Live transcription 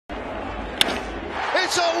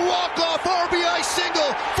It's a walk-off RBI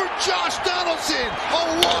single for Josh Donaldson. A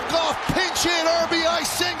walk-off pinch hit RBI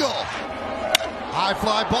single. High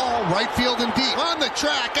fly ball, right field and deep. On the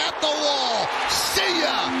track, at the wall. See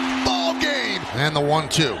ya! Ball game. And the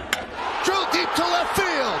 1-2. Drill deep to left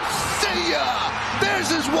field. See ya!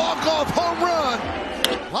 There's his walk-off home run.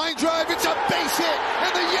 Line drive, it's a base hit,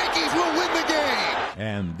 and the Yankees will win the game.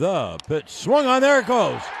 And the pitch swung on, there it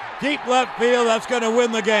goes. Deep left field, that's going to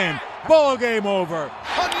win the game. Ball game over.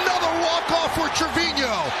 Another walk-off for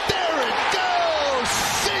Trevino. There it goes.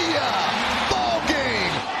 See ya! Ball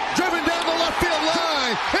game. Driven down the left field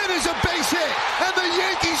line. It is a base hit, and the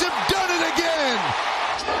Yankees have done it again.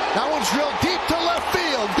 That one's drilled deep to left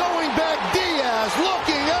field.